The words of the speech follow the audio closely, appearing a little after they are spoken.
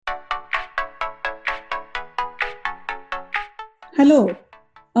Hello,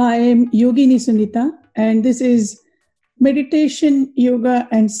 I am Yogini Sunita, and this is Meditation, Yoga,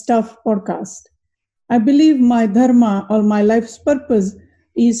 and Stuff podcast. I believe my dharma or my life's purpose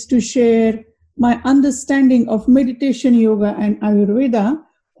is to share my understanding of meditation, yoga, and Ayurveda,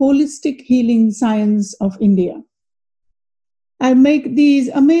 holistic healing science of India. I make these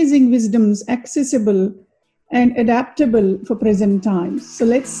amazing wisdoms accessible and adaptable for present times. So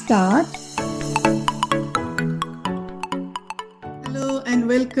let's start. Hello and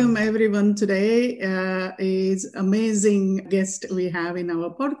welcome everyone. Today is amazing guest we have in our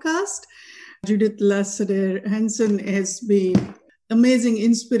podcast. Judith Lassiter Hansen has been amazing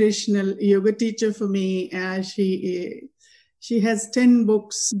inspirational yoga teacher for me. She has 10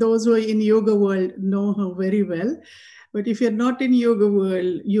 books. Those who are in yoga world know her very well. But if you're not in yoga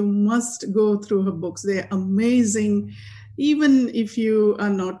world, you must go through her books. They're amazing. Even if you are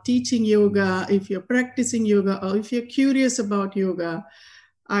not teaching yoga, if you're practicing yoga, or if you're curious about yoga,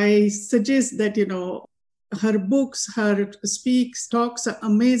 I suggest that, her books, her talks are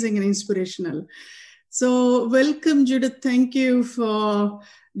amazing and inspirational. So welcome, Judith. Thank you for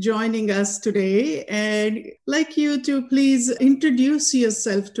joining us today. And I'd like you to please introduce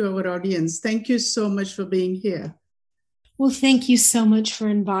yourself to our audience. Thank you so much for being here. Well, thank you so much for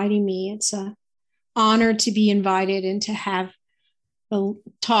inviting me. It's an honor to be invited and to have the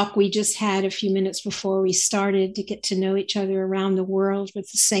talk we just had a few minutes before we started, to get to know each other around the world with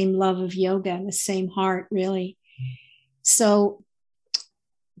the same love of yoga and the same heart, really. So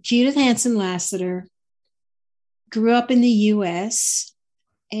Judith Hansen Lassiter grew up in the U.S.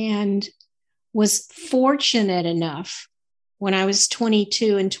 and was fortunate enough when I was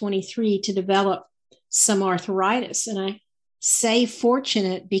 22 and 23 to develop some arthritis. And I say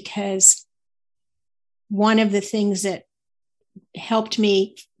fortunate because one of the things that helped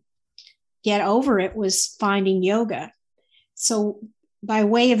me get over it was finding yoga. So by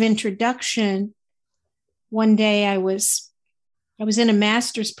way of introduction, one day I was in a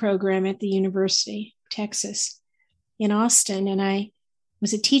master's program at the University of Texas in Austin, and I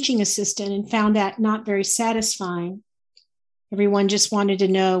was a teaching assistant and found that not very satisfying. Everyone just wanted to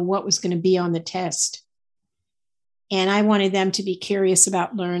know what was going to be on the test. And I wanted them to be curious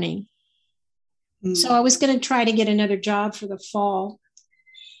about learning. So I was going to try to get another job for the fall.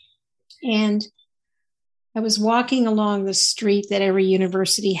 And I was walking along the street that every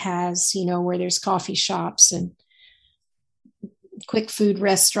university has, where there's coffee shops and quick food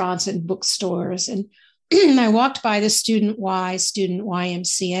restaurants and bookstores. And I walked by the Student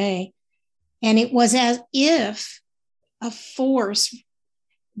YMCA, and it was as if a force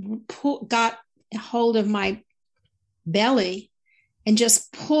got hold of my belly and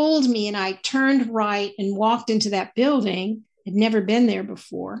just pulled me, and I turned right and walked into that building. I'd never been there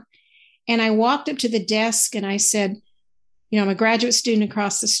before. And I walked up to the desk and I said, I'm a graduate student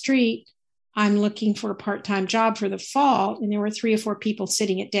across the street. I'm looking for a part-time job for the fall. And there were 3 or 4 people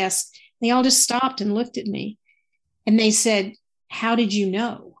sitting at desks. They all just stopped and looked at me. And they said, "How did you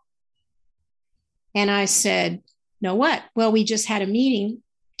know?" And I said, "Know what?" "Well, we just had a meeting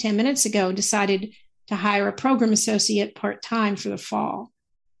 10 minutes ago and decided to hire a program associate part-time for the fall."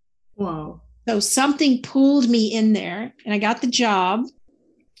 Wow. So something pulled me in there and I got the job.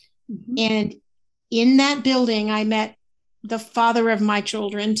 Mm-hmm. And in that building, I met the father of my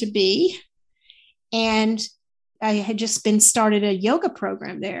children to be. And I had just started a yoga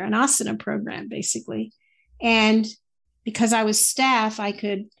program there, an asana program, basically. And because I was staff, I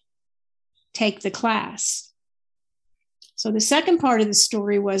could take the class. So the second part of the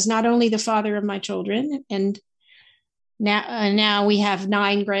story was not only the father of my children, and now we have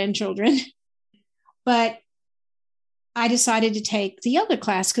 9 grandchildren, but I decided to take the yoga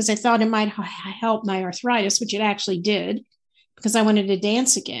class because I thought it might help my arthritis, which it actually did, because I wanted to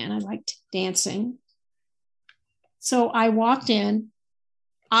dance again. I liked dancing. So I walked in.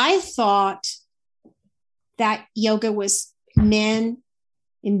 I thought that yoga was men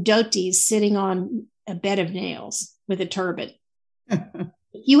in dhotis sitting on a bed of nails with a turban. If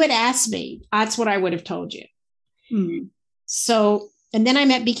you had asked me, that's what I would have told you. Mm. So, and then I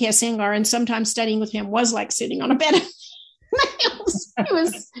met B.K. Iyengar, and sometimes studying with him was like sitting on a bed of nails. He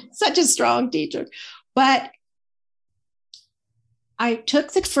was such a strong teacher. But I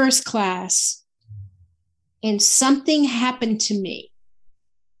took the first class, and something happened to me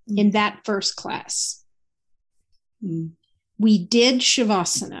in that first class. Mm. We did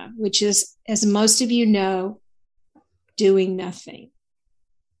Shavasana, which is, as most of you know, doing nothing.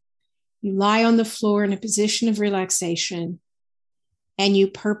 You lie on the floor in a position of relaxation, and you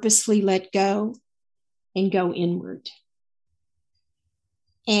purposely let go and go inward.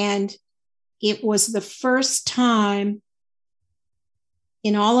 And it was the first time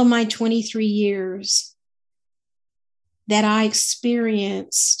in all of my 23 years that I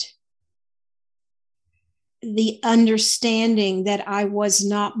experienced the understanding that I was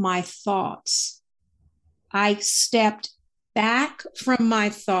not my thoughts. I stepped back from my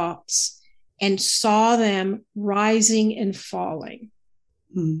thoughts and saw them rising and falling.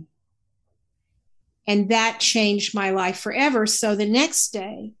 Mm. And that changed my life forever. So the next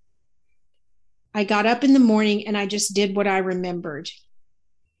day, I got up in the morning and I just did what I remembered.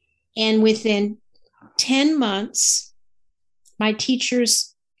 And within 10 months, my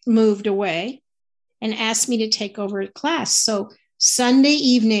teachers moved away and asked me to take over a class. So Sunday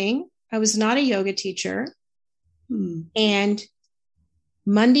evening, I was not a yoga teacher. And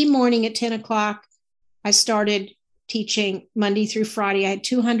Monday morning at 10 o'clock, I started teaching Monday through Friday. I had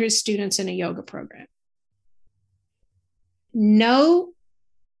 200 students in a yoga program. No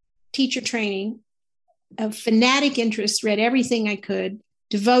teacher training, a fanatic interest, read everything I could,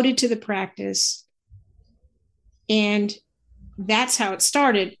 devoted to the practice. And that's how it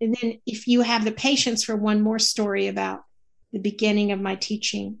started. And then if you have the patience for one more story about the beginning of my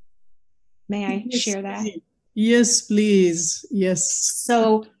teaching, may I share that? Yes, please. Yes.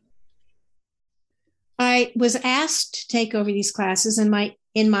 So I was asked to take over these classes, and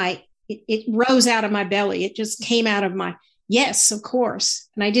it rose out of my belly. It just came out of my, yes, of course.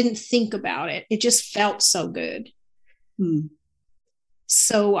 And I didn't think about it. It just felt so good.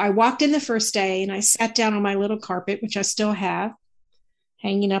 So I walked in the first day and I sat down on my little carpet, which I still have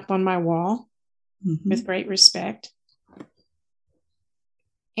hanging up on my wall with great respect,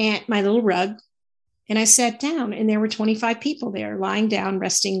 and my little rug. And I sat down, and there were 25 people there lying down,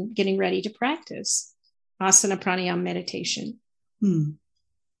 resting, getting ready to practice asana pranayama meditation. And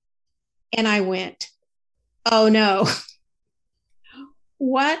I went, oh no,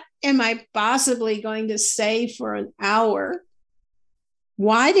 what am I possibly going to say for an hour?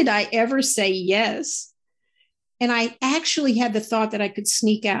 Why did I ever say yes? And I actually had the thought that I could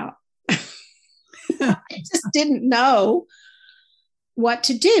sneak out. I just didn't know what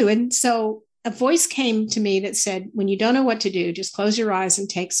to do. And so a voice came to me that said, when you don't know what to do, just close your eyes and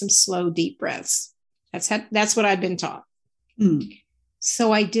take some slow, deep breaths. That's what I'd been taught.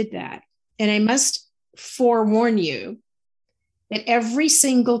 So I did that. And I must forewarn you that every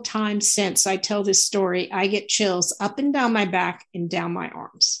single time since I tell this story, I get chills up and down my back and down my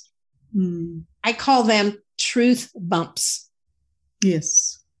arms. I call them truth bumps.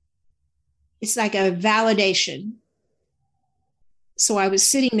 Yes. It's like a validation. So I was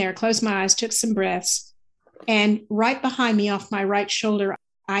sitting there, closed my eyes, took some breaths, and right behind me off my right shoulder,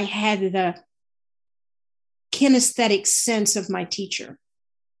 I had the kinesthetic sense of my teacher,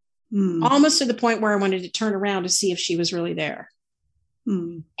 almost to the point where I wanted to turn around to see if she was really there.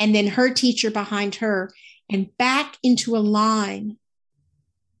 And then her teacher behind her, and back into a line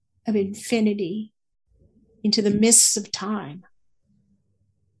of infinity, into the mists of time,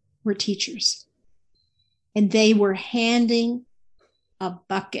 were teachers. And they were handing a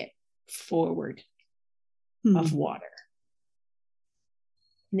bucket forward of water.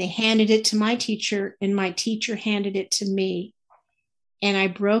 And they handed it to my teacher, and my teacher handed it to me. And I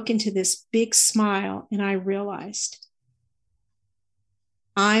broke into this big smile, and I realized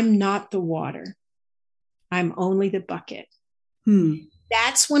I'm not the water. I'm only the bucket.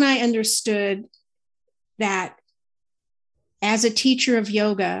 That's when I understood that as a teacher of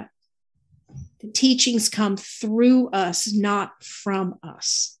yoga, the teachings come through us, not from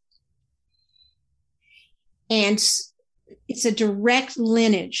us. And it's a direct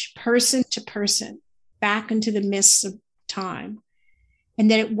lineage, person to person, back into the mists of time. And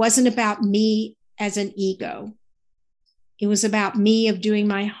that it wasn't about me as an ego. It was about me of doing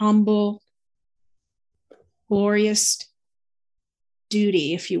my humble, glorious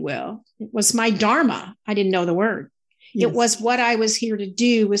duty, if you will. It was my dharma. I didn't know the word. Yes. It was what I was here to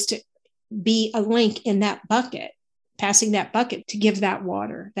do, was to be a link in that bucket, passing that bucket to give that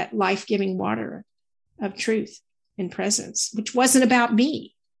water, that life-giving water of truth and presence, which wasn't about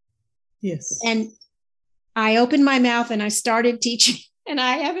me. Yes. And I opened my mouth and I started teaching, and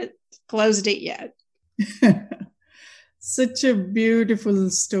I haven't closed it yet. Such a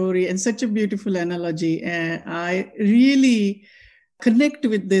beautiful story and such a beautiful analogy. I really connect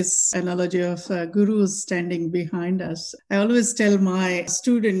with this analogy of gurus standing behind us. I always tell my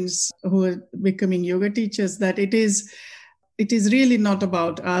students who are becoming yoga teachers that it is really not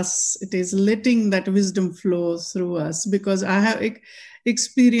about us. It is letting that wisdom flow through us, because I have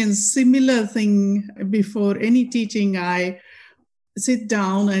experienced similar thing before any teaching. I sit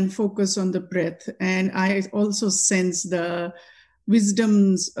down and focus on the breath, and I also sense the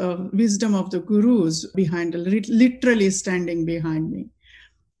wisdom of the gurus behind, literally standing behind me.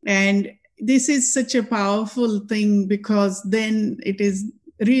 And this is such a powerful thing, because then it is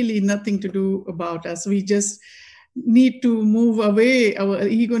really nothing to do about us. We just need to move away. Our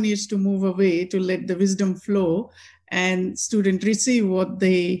ego needs to move away to let the wisdom flow and student receive what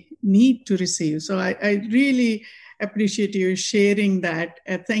they need to receive. So I really appreciate you sharing that.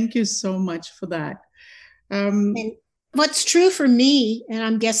 Thank you so much for that. And what's true for me, and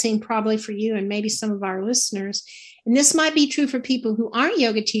I'm guessing probably for you and maybe some of our listeners, and this might be true for people who aren't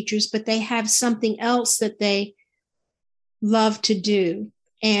yoga teachers, but they have something else that they love to do.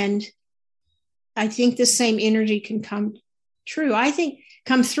 And I think the same energy can come through. I think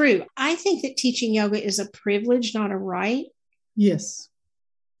that teaching yoga is a privilege, not a right. Yes.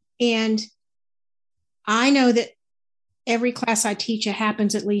 And I know that every class I teach, it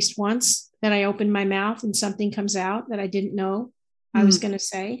happens at least once that I open my mouth and something comes out that I didn't know I was going to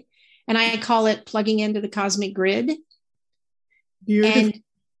say. And I call it plugging into the cosmic grid. Beautiful. And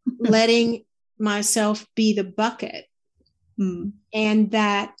letting myself be the bucket. And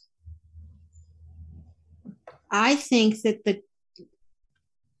that I think that the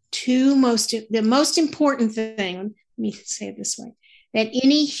most important thing, let me say it this way, that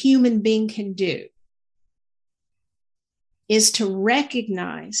any human being can do is to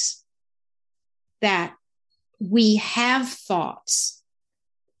recognize that we have thoughts,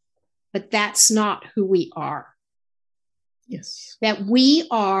 but that's not who we are. Yes. That we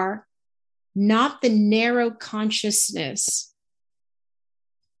are not the narrow consciousness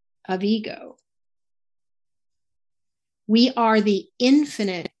of ego. We are the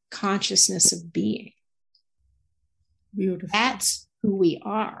infinite consciousness of being. Beautiful. That's who we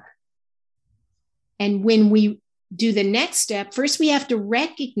are. And when we do the next step, first we have to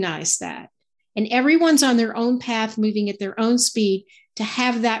recognize that. And everyone's on their own path, moving at their own speed, to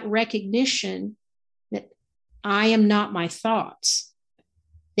have that recognition that I am not my thoughts.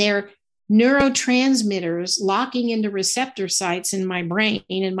 They're neurotransmitters locking into receptor sites in my brain,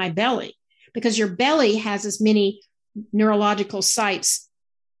 in my belly, because your belly has as many neurological sites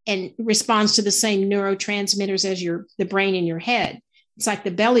and responds to the same neurotransmitters as the brain in your head. It's like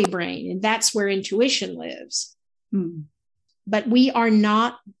the belly brain, and that's where intuition lives. But we are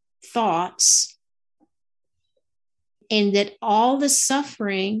not thoughts, and that all the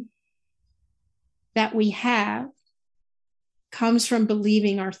suffering that we have comes from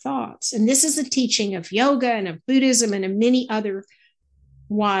believing our thoughts. And this is a teaching of yoga and of Buddhism and of many other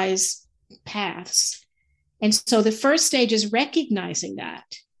wise paths. And so the first stage is recognizing that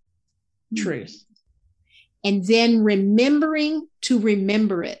truth, and then remembering to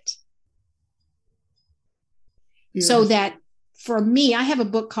remember it. So that for me, I have a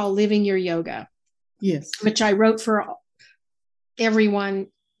book called Living Your Yoga. Yes. Which I wrote for everyone,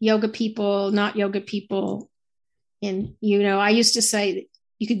 yoga people, not yoga people. And, I used to say that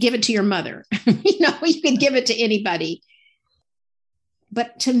you could give it to your mother, you could give it to anybody.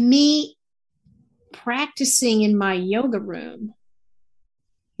 But to me, practicing in my yoga room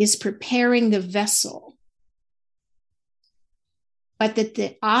is preparing the vessel. But that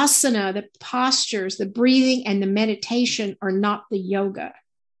the asana, the postures, the breathing, and the meditation are not the yoga.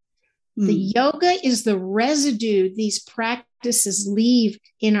 The yoga is the residue these practices leave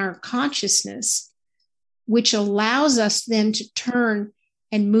in our consciousness, which allows us then to turn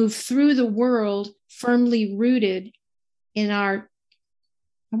and move through the world firmly rooted in our,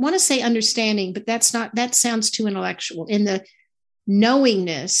 I want to say understanding, but that sounds too intellectual, in the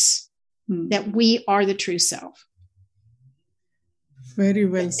knowingness that we are the true self. Very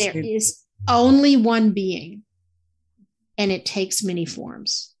well said. There is only one being, and it takes many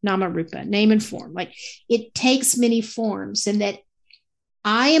forms. Namarupa, name and form. Like, it takes many forms, and that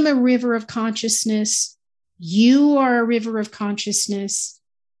I am a river of consciousness. You are a river of consciousness.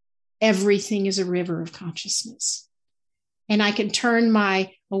 Everything is a river of consciousness. And I can turn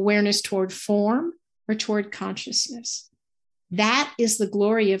my awareness toward form or toward consciousness. That is the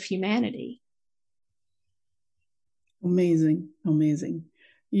glory of humanity. Amazing, amazing.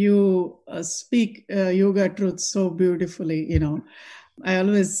 You speak yoga truth so beautifully, I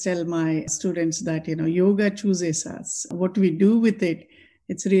always tell my students that, yoga chooses us. What we do with it,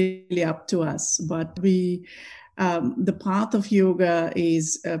 it's really up to us. But the path of yoga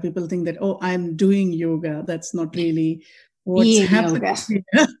is, people think that, I'm doing yoga. That's not really what's happening.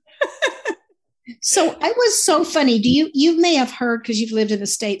 So it was so funny. You may have heard, because you've lived in the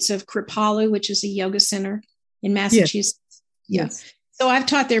States, of Kripalu, which is a yoga center in Massachusetts. Yes. So I've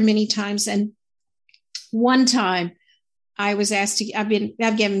taught there many times. And one time I was asked to, I've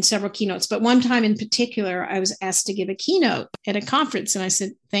given several keynotes, but one time in particular, I was asked to give a keynote at a conference. And I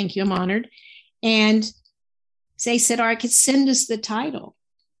said, thank you, I'm honored. And they said, all right, could send us the title.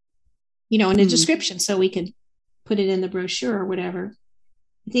 in a description so we could put it in the brochure or whatever.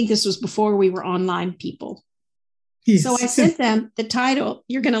 I think this was before we were online people. Yes. So I sent them the title.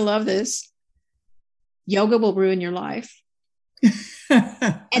 You're going to love this. Yoga Will Ruin Your Life.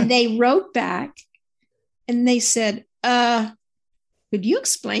 And they wrote back and they said, could you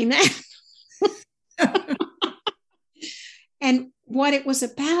explain that? And what it was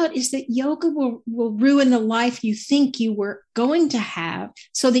about is that yoga will ruin the life you think you were going to have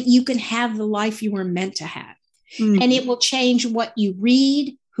so that you can have the life you were meant to have. Mm-hmm. And it will change what you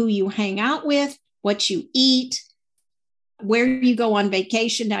read, who you hang out with, what you eat, where you go on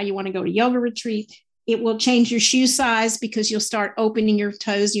vacation. Now you want to go to yoga retreat. It will change your shoe size because you'll start opening your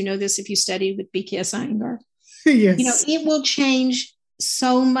toes. You know this if you study with BKS Iyengar. Yes. It will change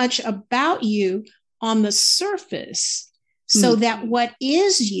so much about you on the surface so that what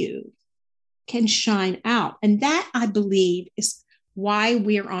is you can shine out. And that, I believe, is why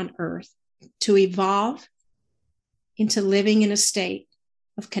we're on earth, to evolve into living in a state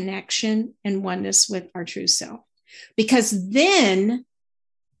of connection and oneness with our true self. Because then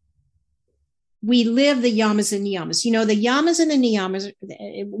we live the yamas and niyamas. The yamas and the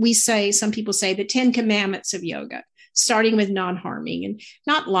niyamas, some people say the 10 commandments of yoga, starting with non-harming and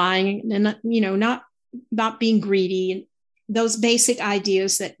not lying and, not being greedy, and those basic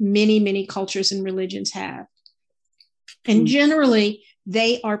ideas that many, many cultures and religions have. And generally,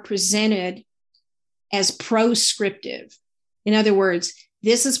 they are presented as proscriptive. In other words,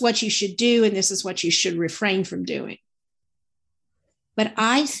 this is what you should do, and this is what you should refrain from doing. But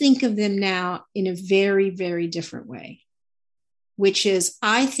I think of them now in a very, very different way, which is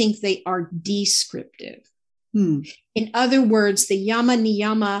I think they are descriptive. In other words, the yama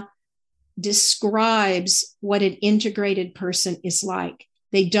niyama describes what an integrated person is like.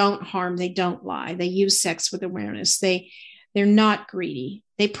 They don't harm, they don't lie, they use sex with awareness, they're not greedy,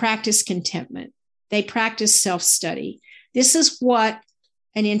 they practice contentment, they practice self-study. This is what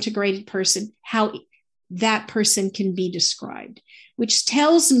an integrated person, how that person can be described, which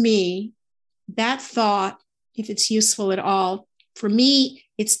tells me that thought, if it's useful at all, for me,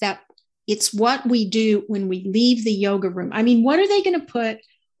 it's what we do when we leave the yoga room. I mean, what are they going to put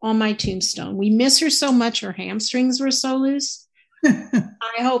on my tombstone? We miss her so much, her hamstrings were so loose.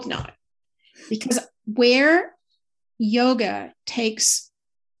 I hope not. Because where yoga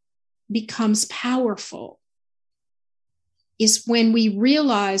becomes powerful is when we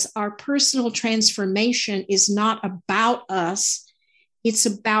realize our personal transformation is not about us. It's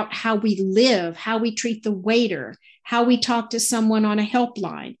about how we live, how we treat the waiter, how we talk to someone on a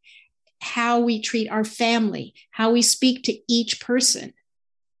helpline, how we treat our family, how we speak to each person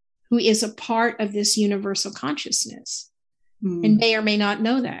who is a part of this universal consciousness and may or may not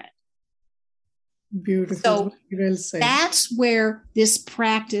know that. Beautiful. So well said. That's where this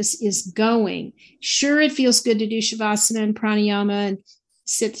practice is going. Sure, it feels good to do Shavasana and Pranayama and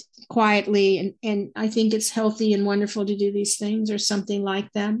sit quietly. And I think it's healthy and wonderful to do these things or something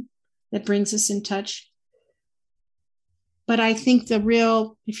like them that brings us in touch. But I think the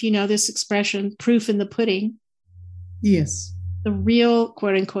real, if you know this expression, proof in the pudding. Yes. The real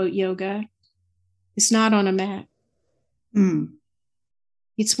quote unquote yoga is not on a mat.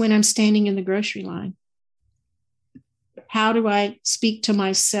 It's when I'm standing in the grocery line. How do I speak to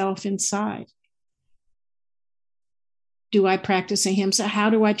myself inside? Do I practice ahimsa? How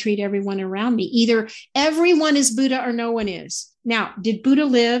do I treat everyone around me? Either everyone is Buddha or no one is. Now, did Buddha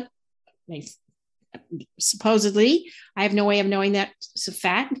live? Supposedly, I have no way of knowing that it's a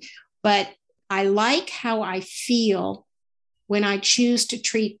fact, but I like how I feel when I choose to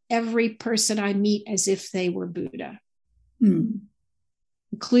treat every person I meet as if they were Buddha,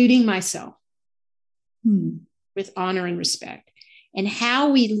 including myself, with honor and respect. And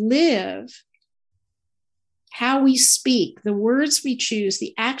how we live, how we speak, the words we choose,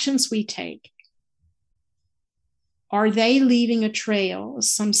 the actions we take, are they leaving a trail, a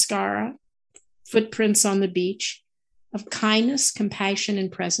samskara, footprints on the beach of kindness, compassion,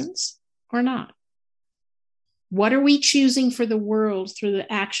 and presence, or not? What are we choosing for the world through the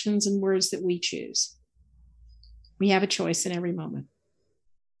actions and words that we choose? We have a choice in every moment.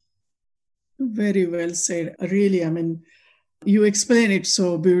 Very well said. Really, I mean, you explain it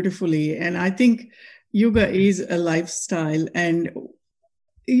so beautifully. And I think yoga is a lifestyle. And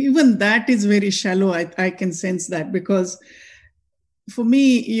even that is very shallow. I can sense that, because for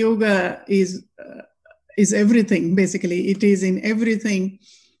me, yoga is everything, basically. It is in everything.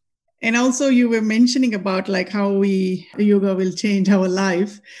 And also you were mentioning about like how yoga will change our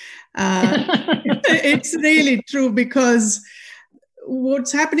life. It's really true, because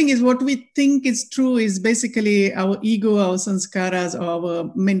what's happening is what we think is true is basically our ego, our sanskaras,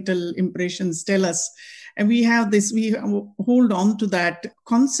 our mental impressions tell us. And we hold on to that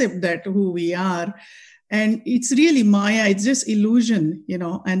concept that who we are. And it's really Maya, it's just illusion,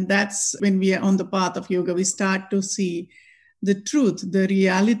 and that's when we are on the path of yoga, we start to see the truth, the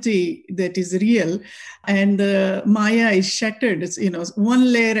reality that is real. And the Maya is shattered,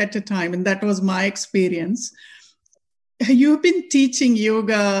 one layer at a time. And that was my experience. You've been teaching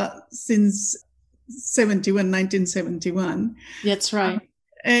yoga since 1971. That's right.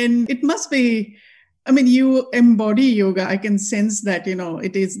 And it must be, you embody yoga. I can sense that,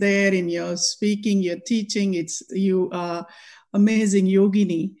 it is there in your speaking, your teaching. You are amazing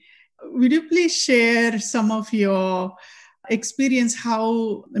yogini. Would you please share some of your experience,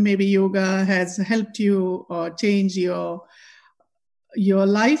 how maybe yoga has helped you or change your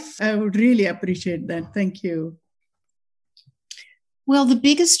life? I would really appreciate that. Thank you. Well, the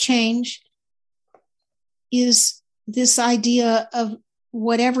biggest change is this idea of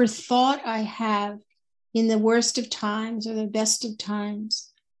whatever thought I have in the worst of times or the best of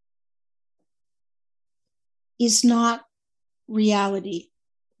times is not reality.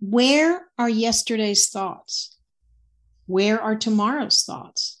 Where are yesterday's thoughts? Where are tomorrow's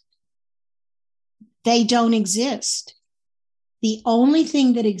thoughts? They don't exist. The only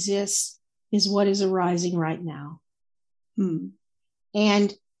thing that exists is what is arising right now.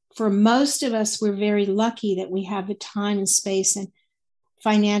 And for most of us, we're very lucky that we have the time and space and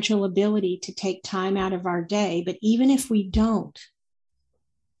financial ability to take time out of our day. But even if we don't,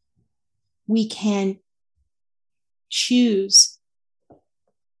 we can choose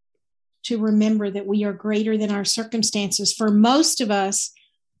to remember that we are greater than our circumstances. For most of us,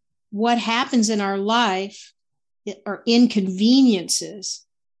 what happens in our life are inconveniences,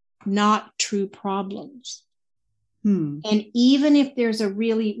 not true problems. And even if there's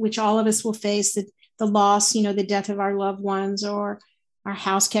which all of us will face, the loss, the death of our loved ones, or our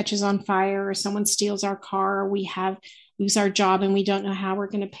house catches on fire, or someone steals our car, or we lose our job and we don't know how we're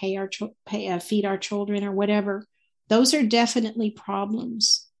going to feed our children or whatever. Those are definitely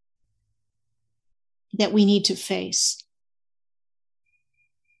problems that we need to face.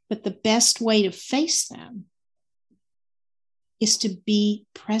 But the best way to face them is to be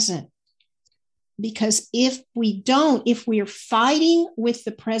present. Because if we are fighting with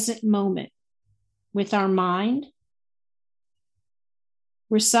the present moment, with our mind,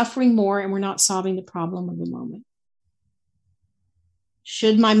 we're suffering more and we're not solving the problem of the moment.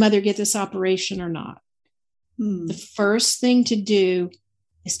 Should my mother get this operation or not? The first thing to do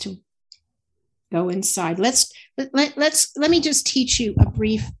is to go inside. Let me just teach you a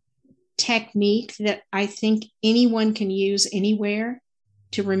brief technique that I think anyone can use anywhere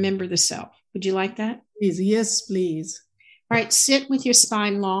to remember the self. Would you like that? Please. Yes, please. All right, sit with your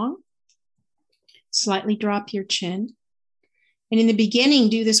spine long. Slightly drop your chin. And in the beginning,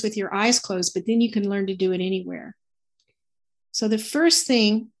 do this with your eyes closed, but then you can learn to do it anywhere. So the first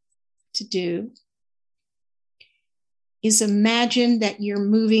thing to do is imagine that you're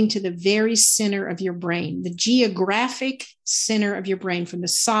moving to the very center of your brain, the geographic center of your brain, from the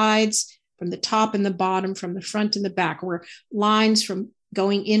sides, from the top and the bottom, from the front and the back, where lines from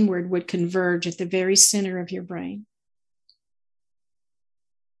going inward would converge at the very center of your brain.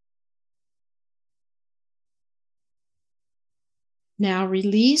 Now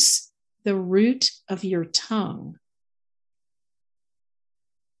release the root of your tongue.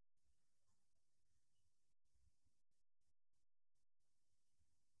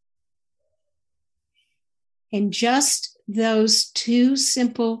 And just those two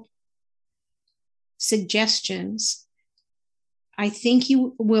simple suggestions, I think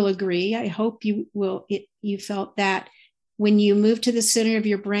you will agree. I hope you will. You felt that when you moved to the center of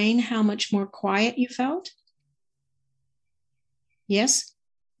your brain, how much more quiet you felt? Yes?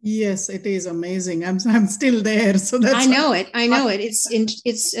 Yes, it is amazing. I'm still there. So that's I know it.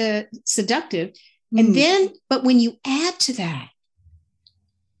 It's seductive. And then, but when you add to that,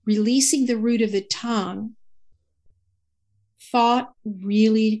 releasing the root of the tongue, thought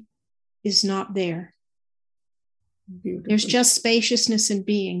really is not there. Beautiful. There's just spaciousness in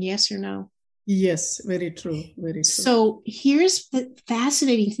being, yes or no? Yes, very true. Very true. So here's the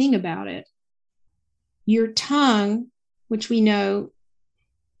fascinating thing about it. Your tongue, which we know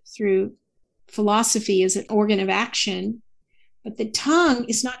through philosophy is an organ of action, but the tongue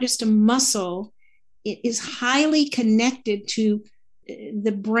is not just a muscle. It is highly connected to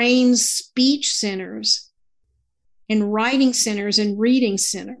the brain's speech centers and writing centers and reading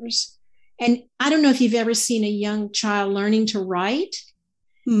centers. And I don't know if you've ever seen a young child learning to write,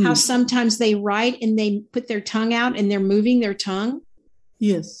 how sometimes they write and they put their tongue out and they're moving their tongue.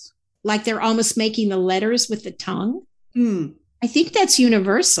 Yes. like they're almost making the letters with the tongue. Mm. I think that's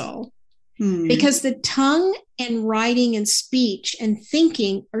universal because the tongue and writing and speech and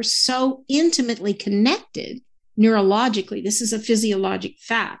thinking are so intimately connected neurologically. This is a physiologic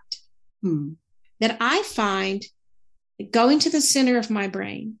fact that I find that going to the center of my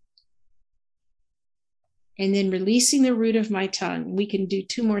brain and then releasing the root of my tongue. We can do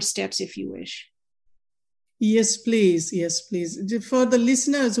 2 more steps if you wish. Yes, please. Yes, please. For the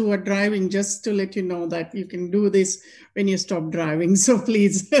listeners who are driving, just to let you know that you can do this when you stop driving. So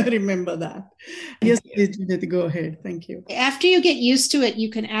please remember that. Yes, please, Judith, go ahead. Thank you. After you get used to it, you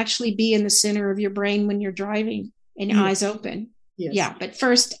can actually be in the center of your brain when you're driving and your eyes open. Yes. Yeah, but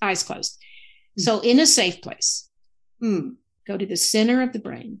first, eyes closed. So in a safe place, go to the center of the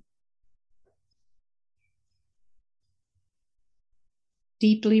brain.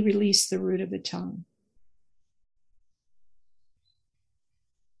 Deeply release the root of the tongue.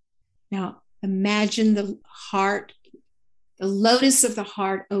 Now, imagine the heart, the lotus of the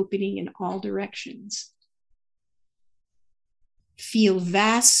heart opening in all directions. Feel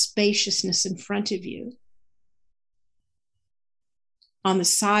vast spaciousness in front of you, on the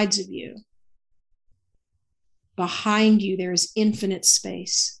sides of you. Behind you, there is infinite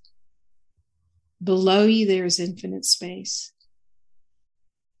space. Below you, there is infinite space.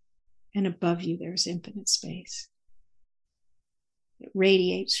 And above you, there is infinite space. It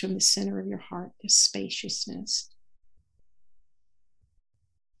radiates from the center of your heart, this spaciousness.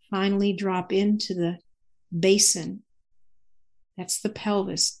 Finally, drop into the basin. That's the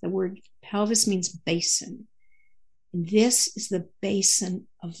pelvis. The word pelvis means basin. And this is the basin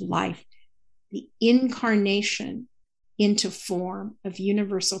of life, the incarnation into form of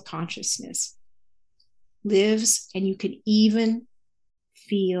universal consciousness. Lives, and you can even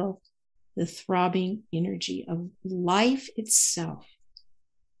feel the throbbing energy of life itself,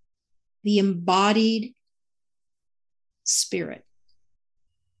 the embodied spirit.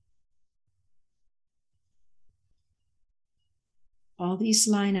 All these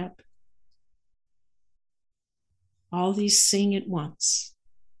line up. All these sing at once.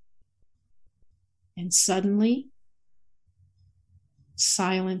 And suddenly,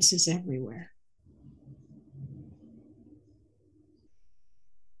 silence is everywhere.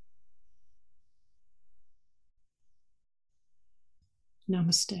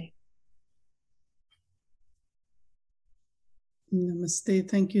 Namaste. Namaste.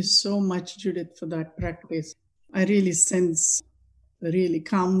 Thank you so much, Judith, for that practice. I really sense really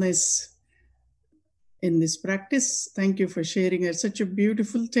calmness in this practice. Thank you for sharing it. Such a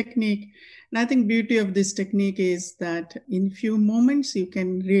beautiful technique. And I think beauty of this technique is that in few moments you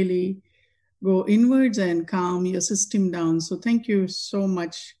can really go inwards and calm your system down. So thank you so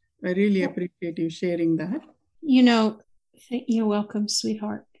much. I really appreciate you sharing that. You know, you're welcome,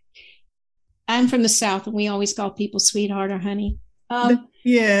 sweetheart. I'm from the South, and we always call people sweetheart or honey.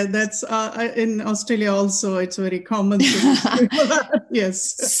 Yeah, that's in Australia also. It's very common.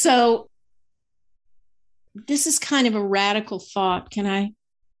 Yes. So this is kind of a radical thought. Can I?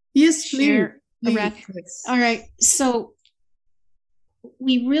 Yes, share please. Yes. All right. So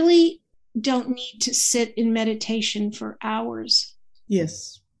we really don't need to sit in meditation for hours.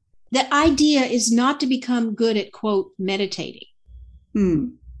 Yes. The idea is not to become good at, quote, meditating.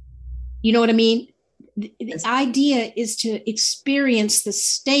 You know what I mean? The idea is to experience the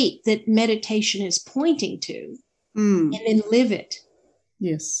state that meditation is pointing to and then live it.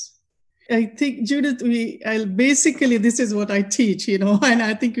 Yes. I think, Judith, basically, this is what I teach, and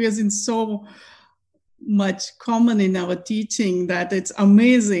I think it was in so much common in our teaching that it's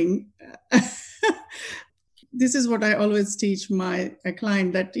amazing. This is what I always teach my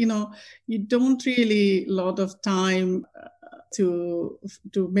client, that, you don't really a lot of time to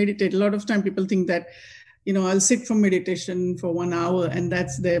meditate. A lot of time people think that, I'll sit for meditation for 1 hour and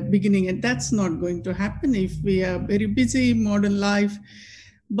that's the beginning. And that's not going to happen if we are very busy modern life.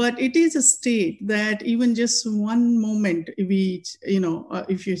 But it is a state that even just one moment,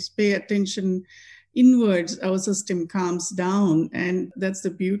 if you pay attention inwards, our system calms down. And that's the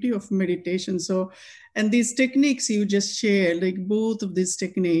beauty of meditation. So, and these techniques you just shared, like both of these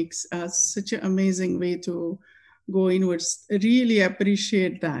techniques are such an amazing way to go inwards. I really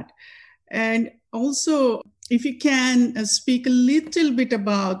appreciate that. And also, if you can speak a little bit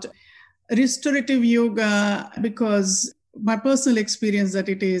about restorative yoga, because my personal experience that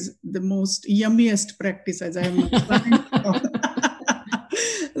it is the most yummiest practice, as I am.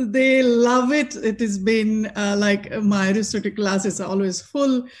 They love it. It has been like my restorative classes are always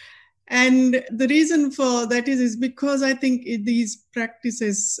full. And the reason for that is because I think these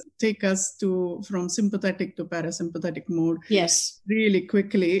practices take us from sympathetic to parasympathetic mode. Yes. Really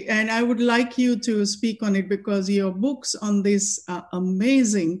quickly. And I would like you to speak on it because your books on this are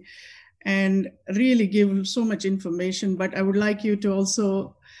amazing and really give so much information. But I would like you to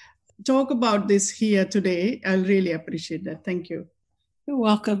also talk about this here today. I'll really appreciate that. Thank you. You're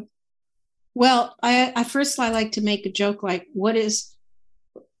welcome. Well, I like to make a joke like,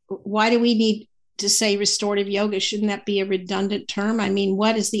 why do we need to say restorative yoga? Shouldn't that be a redundant term? I mean,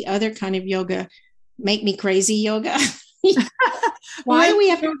 what is the other kind of yoga? Make me crazy yoga? Why do we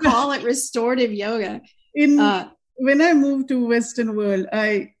have to call it restorative yoga? When I moved to Western world,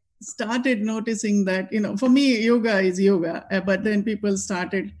 I started noticing that, for me, yoga is yoga. But then people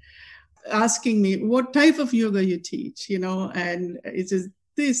started asking me, what type of yoga you teach, and is it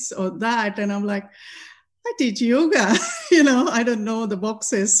this or that? And I'm like, I teach yoga, I don't know the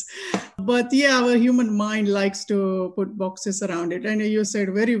boxes. But yeah, our human mind likes to put boxes around it. And you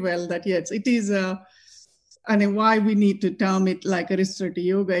said very well that, yes, it is and why we need to term it like a restorative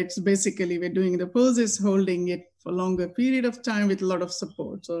yoga. It's basically we're doing the poses, holding it for a longer period of time with a lot of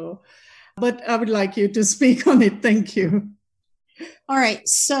support. So, but I would like you to speak on it. Thank you. All right.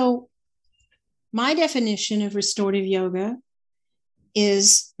 So my definition of restorative yoga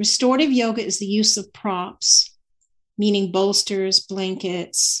is the use of props, meaning bolsters,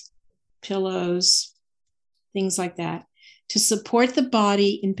 blankets, pillows, things like that, to support the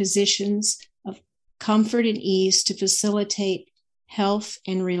body in positions of comfort and ease to facilitate health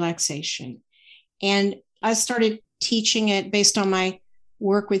and relaxation. And I started teaching it based on my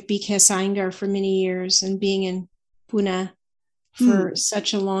work with BKS Iyengar for many years and being in Pune for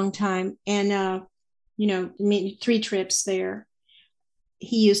such a long time. And, 3 trips there.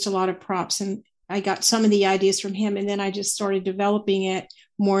 He used a lot of props and I got some of the ideas from him. And then I just started developing it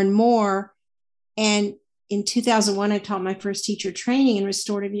more and more. And in 2001, I taught my first teacher training in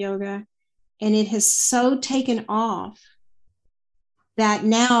restorative yoga. And it has so taken off that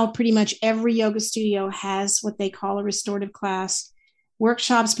now pretty much every yoga studio has what they call a restorative class.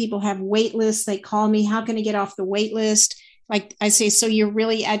 Workshops, people have wait lists. They call me, how can I get off the wait list? Like I say, so you're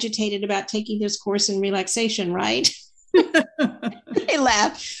really agitated about taking this course in relaxation, right? They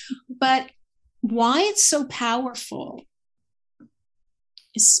laugh. But why it's so powerful,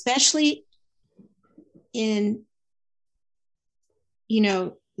 especially in,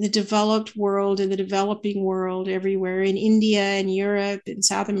 the developed world and the developing world everywhere, in India and Europe and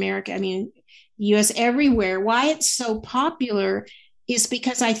South America, US, everywhere, why it's so popular is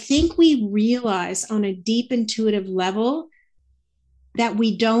because I think we realize on a deep intuitive level that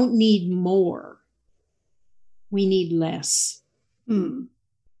we don't need more. We need less. And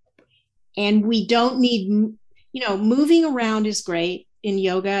we don't need, moving around is great in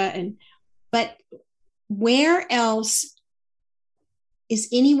yoga, but where else is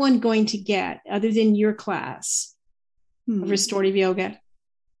anyone going to get, other than your class of restorative yoga,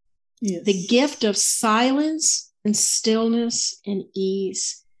 the gift of silence and stillness and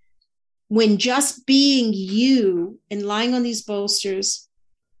ease? When just being you and lying on these bolsters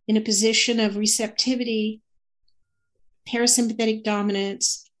in a position of receptivity, parasympathetic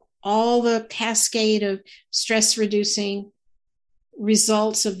dominance, all the cascade of stress reducing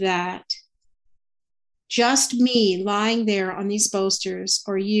results of that, just me lying there on these bolsters,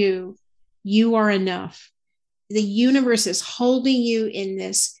 or you are enough. The universe is holding you in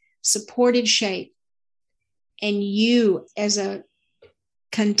this supported shape, and you as a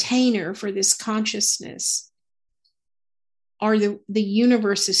container for this consciousness are the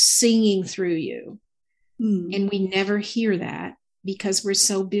universe is singing through you. And we never hear that because we're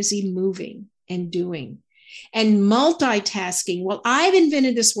so busy moving and doing and multitasking. Well, I've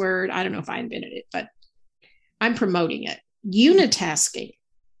invented this word. I don't know if I invented it, but I'm promoting it. Unitasking.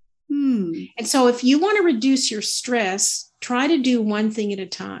 And so if you want to reduce your stress, try to do one thing at a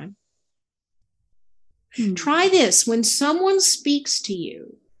time. Try this. When someone speaks to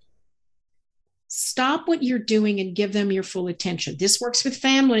you, stop what you're doing and give them your full attention. This works with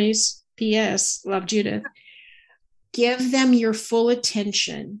families. P.S. Love, Judith. Give them your full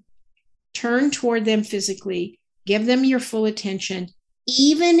attention. Turn toward them physically. Give them your full attention,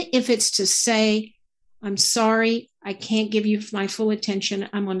 even if it's to say, I'm sorry, I can't give you my full attention.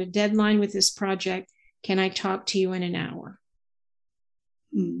 I'm on a deadline with this project. Can I talk to you in an hour?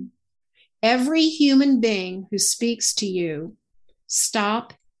 Every human being who speaks to you,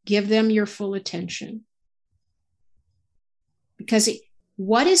 stop, give them your full attention. Because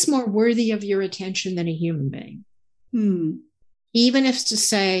what is more worthy of your attention than a human being? Even if it's to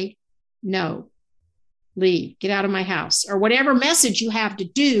say, no, leave, get out of my house, or whatever message you have to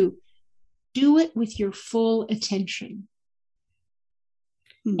do do it with your full attention.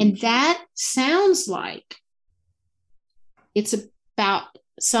 Hmm. And that sounds like it's about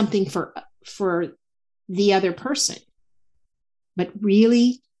something for the other person. But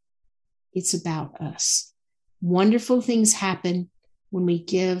really, it's about us. Wonderful things happen when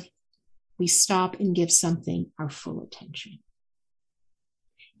we stop and give something our full attention.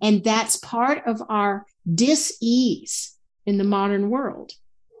 And that's part of our dis-ease in the modern world.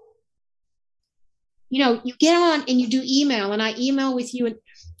 You know, you get on and you do email, and I email with you in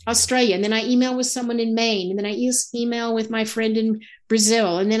Australia, and then I email with someone in Maine, and then I email with my friend in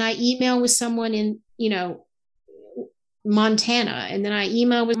Brazil, and then I email with someone in, Montana, and then I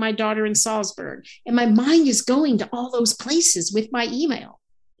email with my daughter in Salzburg. And my mind is going to all those places with my email.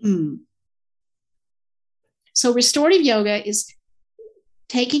 Mm. So restorative yoga is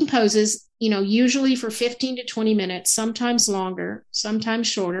taking poses, usually for 15 to 20 minutes, sometimes longer, sometimes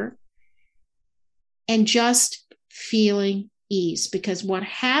shorter, and just feeling ease. Because what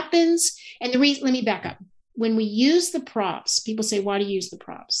happens, and let me back up. When we use the props, people say, why do you use the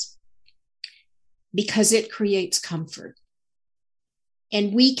props? Because it creates comfort.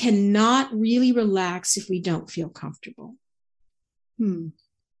 And we cannot really relax if we don't feel comfortable.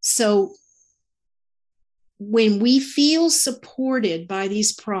 So when we feel supported by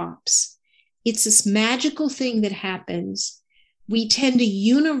these props, it's this magical thing that happens. We tend to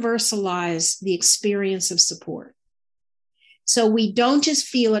universalize the experience of support. So we don't just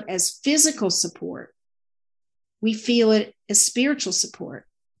feel it as physical support. We feel it as spiritual support,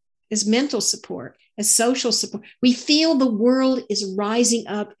 as mental support, as social support. We feel the world is rising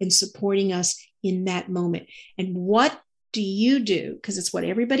up and supporting us in that moment. And what do you do? Because it's what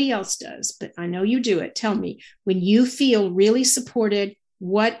everybody else does, but I know you do it. Tell me, when you feel really supported,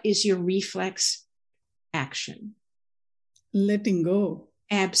 what is your reflex action? Letting go.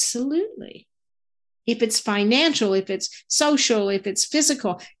 Absolutely. If it's financial, if it's social, if it's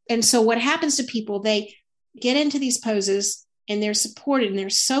physical. And so what happens to people, they get into these poses and they're supported and they're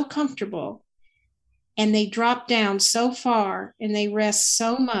so comfortable, and they drop down so far and they rest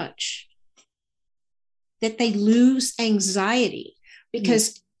so much that they lose anxiety.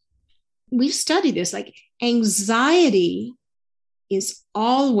 Because we've studied this, like anxiety is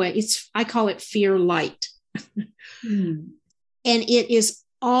always, I call it fear light. And it is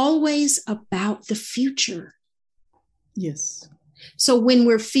always about the future. Yes. So when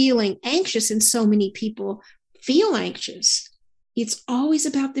we're feeling anxious, and so many people feel anxious, it's always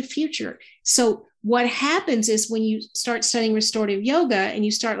about the future. So what happens is when you start studying restorative yoga and you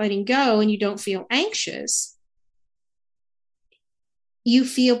start letting go and you don't feel anxious, you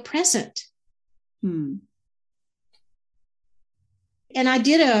feel present. And I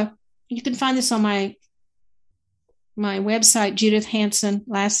did you can find this on my website, Judith Hanson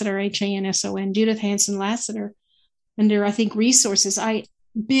Lasater, Hanson, Judith Hanson Lasater, under, I think, resources. I've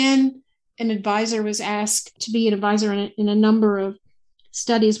been an advisor, was asked to be an advisor in a number of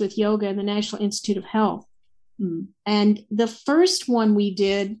studies with yoga in the National Institute of Health. And the first one we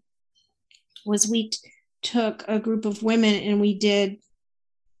did was we took a group of women and we did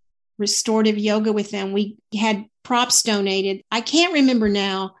restorative yoga with them. We had props donated. I can't remember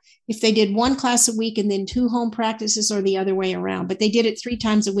now if they did one class a week and then 2 home practices or the other way around, but they did it 3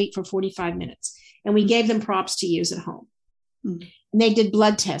 times a week for 45 minutes. And we gave them props to use at home. And they did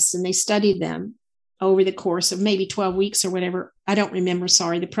blood tests and they studied them over the course of maybe 12 weeks or whatever. I don't remember,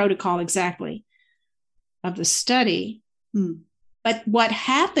 the protocol exactly of the study. But what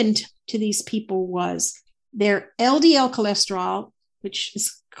happened to these people was their LDL cholesterol, which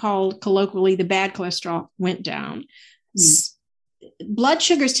is called colloquially the bad cholesterol, went down. Blood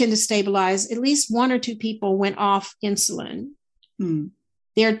sugars tend to stabilize. At least 1 or 2 people went off insulin.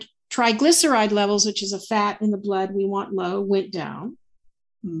 Their triglyceride levels, which is a fat in the blood we want low, went down.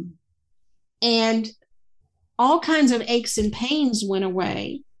 And all kinds of aches and pains went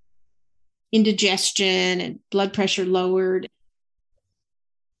away. Indigestion and blood pressure lowered.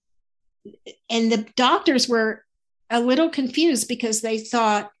 And the doctors were a little confused because they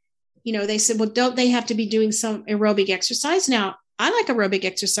thought, they said, well, don't they have to be doing some aerobic exercise? Now, I like aerobic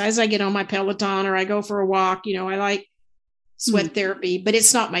exercise. I get on my Peloton or I go for a walk. I like sweat therapy, but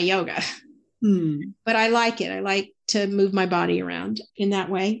it's not my yoga. But I like it. I like to move my body around in that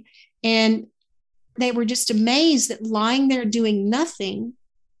way. And they were just amazed that lying there doing nothing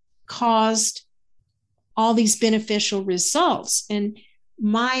caused all these beneficial results. And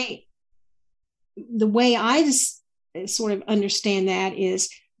the way I just sort of understand that is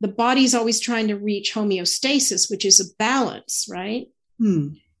the body's always trying to reach homeostasis, which is a balance, right?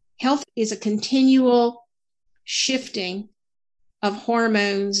 Health is a continual shifting of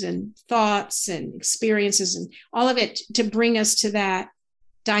hormones and thoughts and experiences and all of it to bring us to that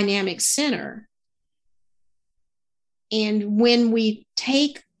dynamic center. And when we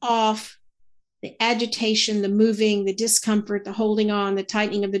take off the agitation, the moving, the discomfort, the holding on, the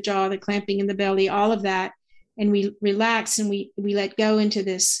tightening of the jaw, the clamping in the belly, all of that, and we relax and we let go into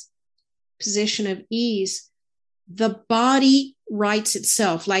this position of ease, the body rights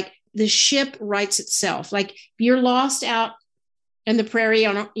itself, like the ship rights itself. Like if you're lost out in the prairie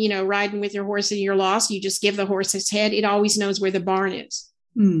on, riding with your horse and you're lost, you just give the horse its head. It always knows where the barn is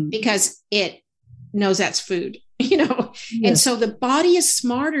because it knows that's food, Yes. And so the body is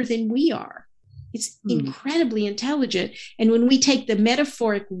smarter than we are. It's incredibly intelligent. And when we take the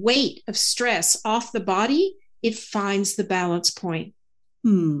metaphoric weight of stress off the body, it finds the balance point.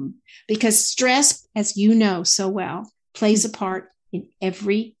 Because stress, as you know so well, plays a part in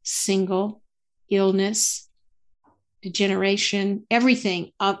every single illness, degeneration,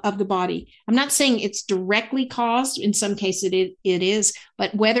 everything of the body. I'm not saying it's directly caused. In some cases it is,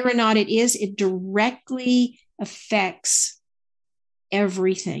 but whether or not it is, it directly affects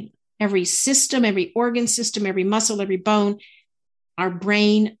everything, every system, every organ system, every muscle, every bone, our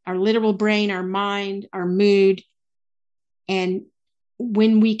brain, our literal brain, our mind, our mood. And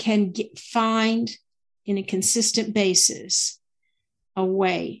when we can find in a consistent basis a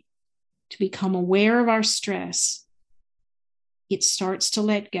way to become aware of our stress, it starts to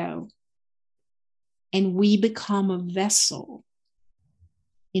let go. And we become a vessel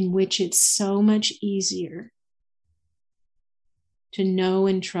in which it's so much easier to know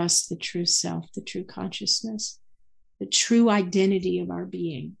and trust the true self, the true consciousness, the true identity of our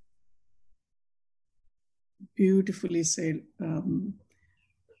being. Beautifully said.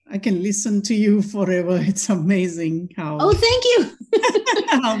 I can listen to you forever. It's amazing how. Oh, thank you.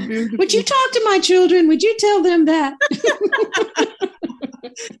 How beautiful. Would you talk to my children? Would you tell them that?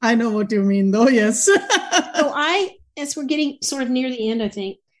 I know what you mean, though. Yes. So as we're getting sort of near the end, I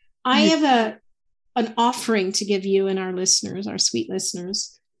think I have an offering to give you and our listeners, our sweet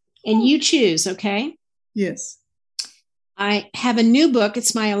listeners, and you choose. Okay. Yes. I have a new book.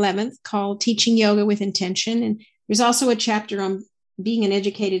 It's my 11th, called Teaching Yoga with Intention. And there's also a chapter on being an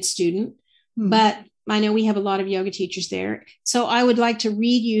educated student, but I know we have a lot of yoga teachers there. So I would like to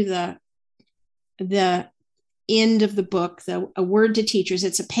read you the end of the book, A Word to Teachers.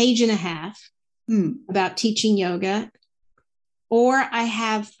 It's a page and a half about teaching yoga. Or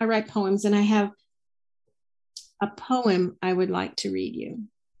I write poems, and I have a poem I would like to read you.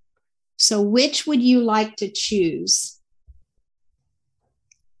 So which would you like to choose?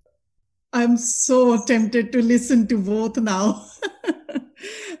 I'm so tempted to listen to both now.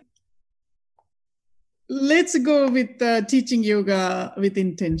 Let's go with Teaching Yoga with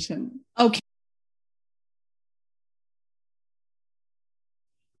Intention. Okay.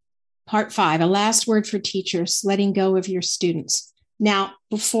 Part 5, a last word for teachers, letting go of your students. Now,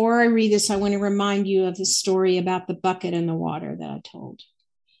 before I read this, I want to remind you of the story about the bucket and the water that I told,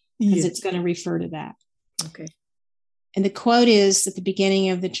 because it's going to refer to that. Okay. And the quote is at the beginning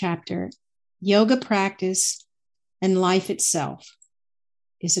of the chapter: yoga practice and life itself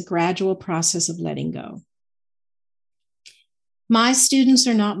is a gradual process of letting go. My students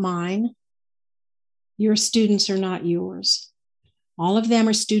are not mine. Your students are not yours. All of them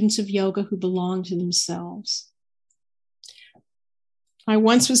are students of yoga who belong to themselves. I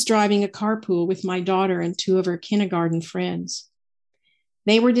once was driving a carpool with my daughter and 2 of her kindergarten friends.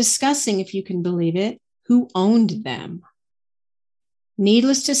 They were discussing, if you can believe it, who owned them.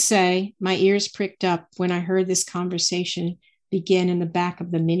 Needless to say, my ears pricked up when I heard this conversation begin in the back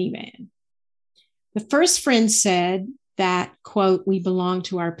of the minivan. The first friend said that, quote, we belong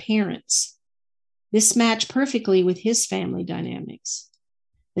to our parents. This matched perfectly with his family dynamics.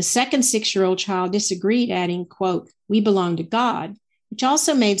 The second 6-year-old child disagreed, adding, quote, we belong to God, which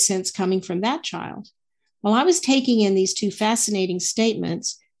also made sense coming from that child. While I was taking in these 2 fascinating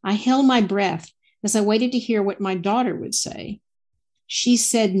statements, I held my breath as I waited to hear what my daughter would say. She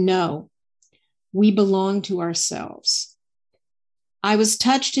said, no, we belong to ourselves. I was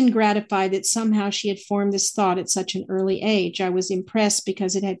touched and gratified that somehow she had formed this thought at such an early age. I was impressed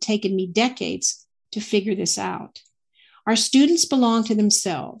because it had taken me decades to figure this out. Our students belong to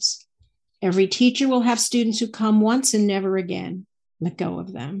themselves. Every teacher will have students who come once and never again. Let go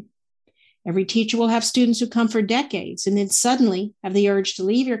of them. Every teacher will have students who come for decades and then suddenly have the urge to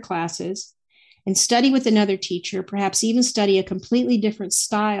leave your classes and study with another teacher, perhaps even study a completely different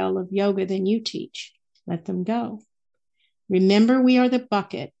style of yoga than you teach. Let them go. Remember, we are the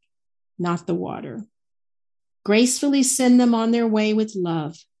bucket, not the water. Gracefully send them on their way with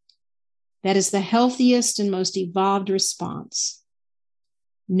love. That is the healthiest and most evolved response.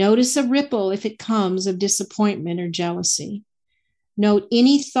 Notice a ripple if it comes of disappointment or jealousy. Note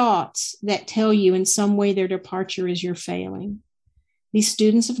any thoughts that tell you in some way their departure is your failing. These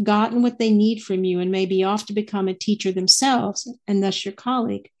students have gotten what they need from you and may be off to become a teacher themselves and thus your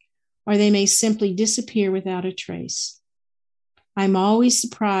colleague, or they may simply disappear without a trace. I'm always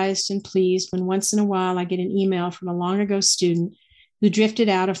surprised and pleased when once in a while I get an email from a long ago student who drifted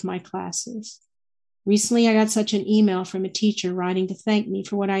out of my classes. Recently, I got such an email from a teacher writing to thank me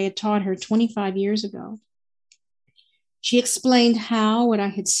for what I had taught her 25 years ago. She explained how what I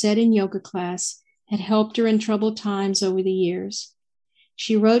had said in yoga class had helped her in troubled times over the years.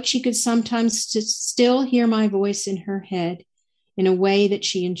 She wrote she could sometimes still hear my voice in her head in a way that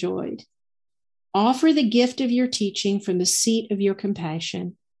she enjoyed. Offer the gift of your teaching from the seat of your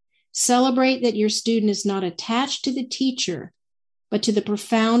compassion. Celebrate that your student is not attached to the teacher, but to the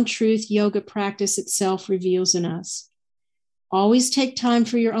profound truth yoga practice itself reveals in us. Always take time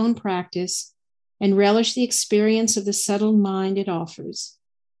for your own practice and relish the experience of the subtle mind it offers.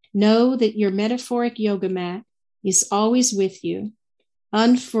 Know that your metaphoric yoga mat is always with you,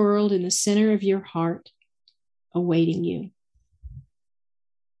 unfurled in the center of your heart, awaiting you.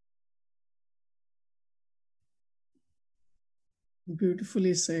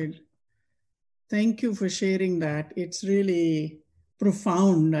 Beautifully said. Thank you for sharing that. It's really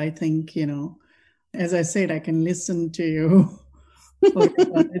profound, I think, As I said, I can listen to you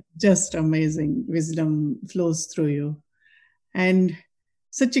forever. It's just amazing. Wisdom flows through you. And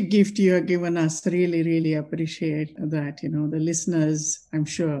such a gift you have given us. Really, really appreciate that. The listeners, I'm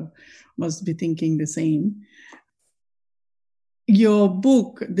sure, must be thinking the same. Your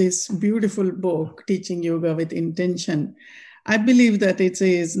book, this beautiful book, Teaching Yoga with Intention, I believe that it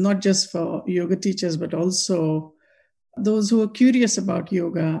is not just for yoga teachers, but also those who are curious about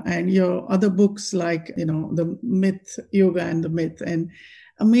yoga, and your other books like, The Myth, Yoga and the Myth, and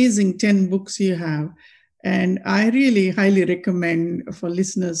amazing 10 books you have. And I really highly recommend for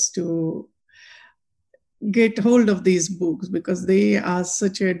listeners to get hold of these books because they are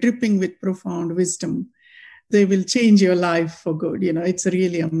such a dripping with profound wisdom. They will change your life for good. It's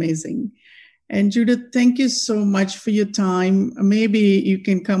really amazing. And Judith, thank you so much for your time. Maybe you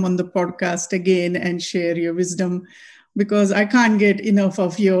can come on the podcast again and share your wisdom because I can't get enough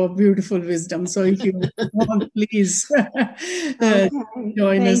of your beautiful wisdom. So if you want, please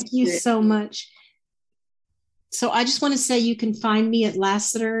join us. Thank you so much. So I just want to say you can find me at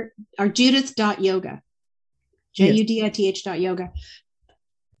Lassiter or Judith.yoga, JUDITH.yoga.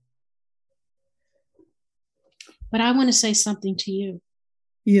 But I want to say something to you.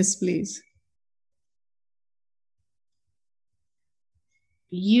 Yes, please.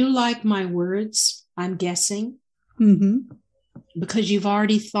 You like my words, I'm guessing, because you've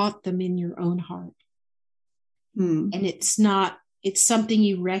already thought them in your own heart. And it's something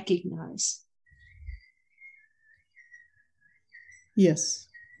you recognize. Yes.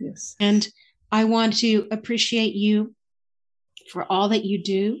 And I want to appreciate you for all that you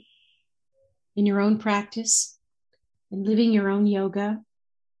do in your own practice and living your own yoga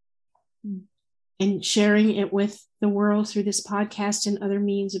and sharing it with the world through this podcast and other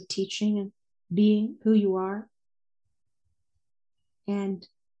means of teaching and being who you are. And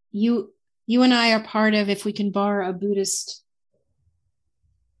you and I are part of, if we can borrow a Buddhist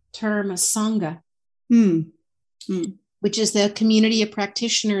term, a Sangha, which is the community of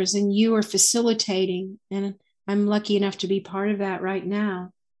practitioners, and you are facilitating, and I'm lucky enough to be part of that right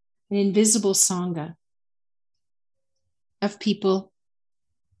now, an invisible Sangha of people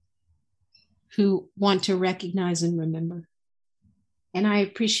who want to recognize and remember. And I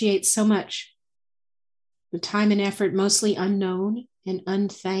appreciate so much the time and effort, mostly unknown and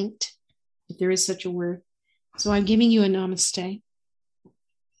unthanked, if there is such a word. So I'm giving you a namaste.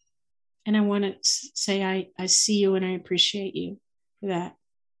 And I want to say I see you and I appreciate you for that.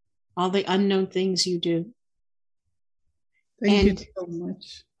 All the unknown things you do. Thank you so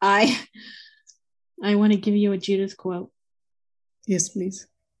much. I want to give you a Judith quote. Yes, please.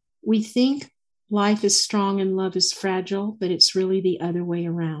 We think life is strong and love is fragile, but it's really the other way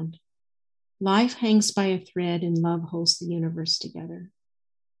around. Life hangs by a thread and love holds the universe together.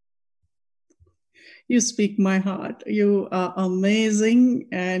 You speak my heart. You are amazing.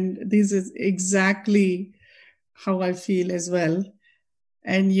 And this is exactly how I feel as well.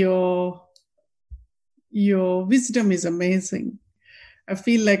 And your wisdom is amazing. I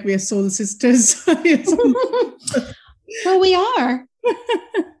feel like we are soul sisters. Well, we are.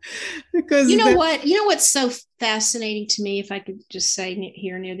 Because you know what's so fascinating to me, if I could just say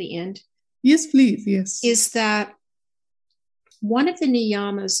here near the end? Yes, please. Yes. Is that one of the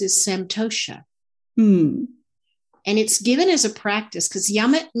niyamas is samtosha. And it's given as a practice because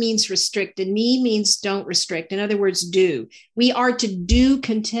yamat means restrict and ni means don't restrict. In other words, do. We are to do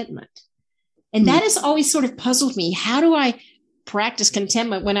contentment. And that has always sort of puzzled me. How do I practice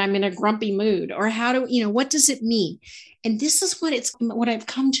contentment when I'm in a grumpy mood? Or what does it mean? And this is what I've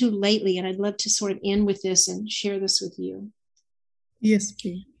come to lately. And I'd love to sort of end with this and share this with you. Yes,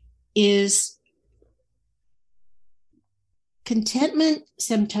 please. Is contentment,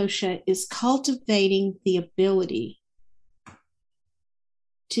 Santosha, is cultivating the ability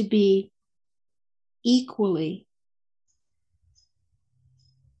to be equally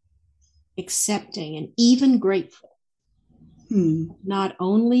accepting and even grateful, not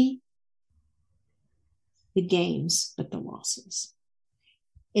only the gains, but the losses.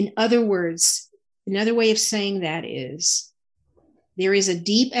 In other words, another way of saying that is there is a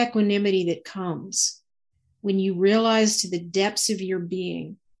deep equanimity that comes when you realize to the depths of your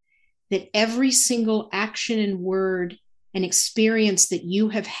being that every single action and word and experience that you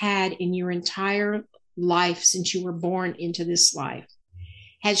have had in your entire life since you were born into this life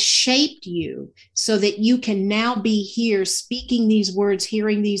has shaped you so that you can now be here speaking these words,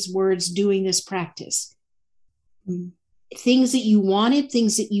 hearing these words, doing this practice. Things that you wanted,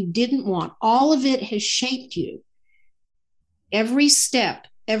 things that you didn't want, all of it has shaped you. Every step,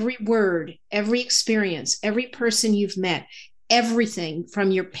 every word, every experience, every person you've met, everything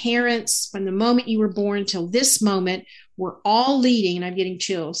from your parents, from the moment you were born till this moment, we're all leading, and I'm getting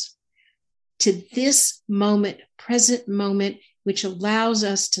chills, to this moment, present moment, which allows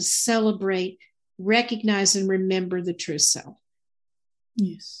us to celebrate, recognize, and remember the true self.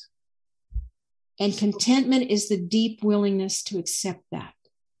 Yes. And contentment is the deep willingness to accept that.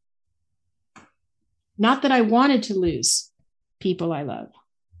 Not that I wanted to lose people I love,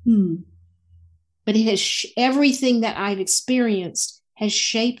 but it has everything that I've experienced has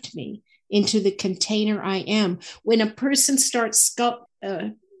shaped me into the container I am. When a person starts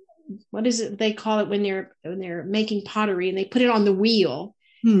what is it they call it when they're making pottery and they put it on the wheel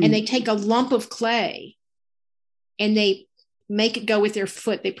and they take a lump of clay and they make it go with their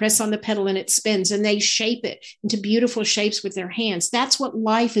foot. They press on the pedal and it spins and they shape it into beautiful shapes with their hands. That's what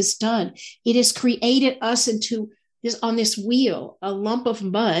life has done. It has created us into this on this wheel, a lump of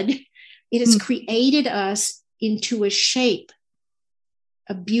mud. It has created us into a shape,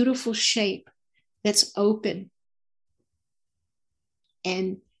 a beautiful shape that's open.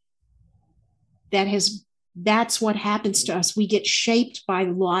 And that's what happens to us. We get shaped by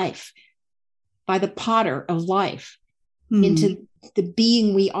life, by the potter of life, into the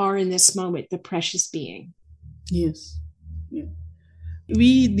being we are in this moment, the precious being. Yes. Yeah.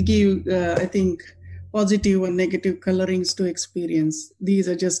 We give, I think, positive and negative colorings to experience. These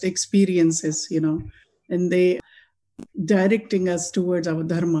are just experiences, and they directing us towards our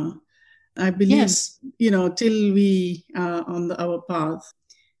dharma. I believe, till we are on our path,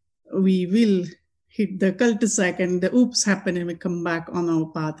 we will hit the cul-de-sac and the oops happen and we come back on our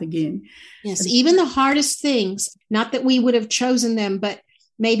path again. Yes, even the hardest things, not that we would have chosen them, but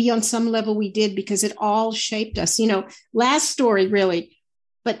maybe on some level we did because it all shaped us. Last story really,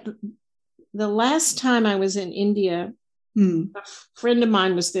 but the last time I was in India, a friend of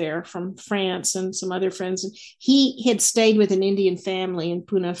mine was there from France and some other friends, and he had stayed with an Indian family in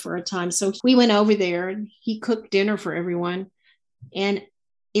Pune for a time. So we went over there and he cooked dinner for everyone. And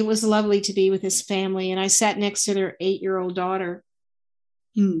it was lovely to be with his family. And I sat next to their 8-year-old daughter.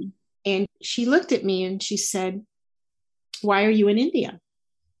 And she looked at me and she said, "Why are you in India?"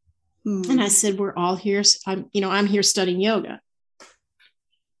 And I said, "We're all here. I'm here studying yoga."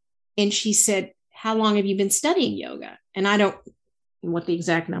 And she said, "How long have you been studying yoga?" And I don't know what the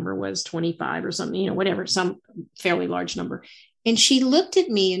exact number was, 25 or something, whatever, some fairly large number. And she looked at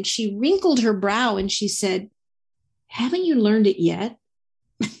me and she wrinkled her brow and she said, "Haven't you learned it yet?"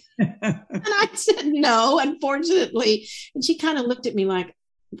 And I said, "No, unfortunately." And she kind of looked at me like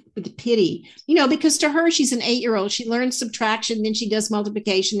with pity, because to her, she's an 8-year-old. She learns subtraction, then she does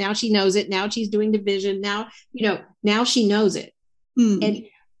multiplication. Now she knows it. Now she's doing division. Now, now she knows it.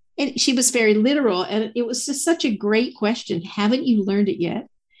 And she was very literal. And it was just such a great question. Haven't you learned it yet?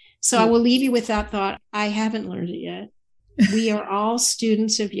 So I will leave you with that thought. I haven't learned it yet. We are all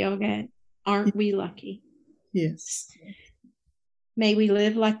students of yoga. Aren't we lucky? Yes. May we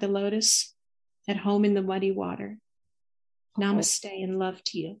live like the lotus at home in the muddy water. Namaste and love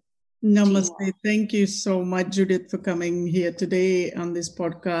to you. Namaste. Thank you so much, Judith, for coming here today on this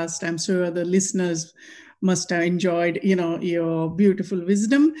podcast. I'm sure the listeners must have enjoyed, your beautiful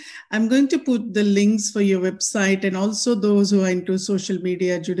wisdom. I'm going to put the links for your website and also those who are into social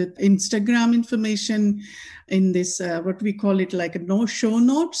media, Judith, Instagram information in this, what we call it like no show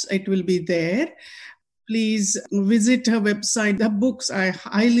notes. It will be there. please visit her website. Her books, I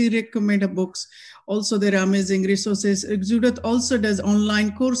highly recommend her books. Also, there are amazing resources. Judith also does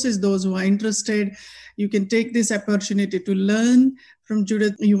online courses. Those who are interested, you can take this opportunity to learn from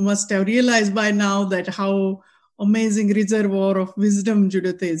Judith. You must have realized by now that how amazing reservoir of wisdom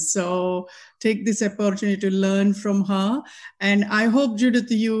Judith is. So take this opportunity to learn from her. And I hope,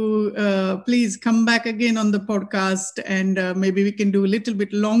 Judith, you please come back again on the podcast, and maybe we can do a little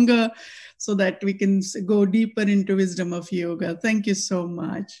bit longer so that we can go deeper into wisdom of yoga. Thank you so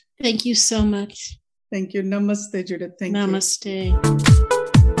much. Thank you so much. Thank you. Namaste, Judith. Thank you. Namaste.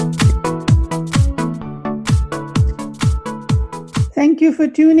 Thank you for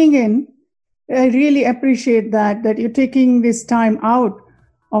tuning in. I really appreciate that you're taking this time out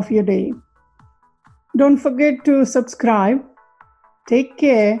of your day. Don't forget to subscribe. Take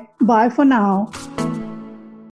care. Bye for now.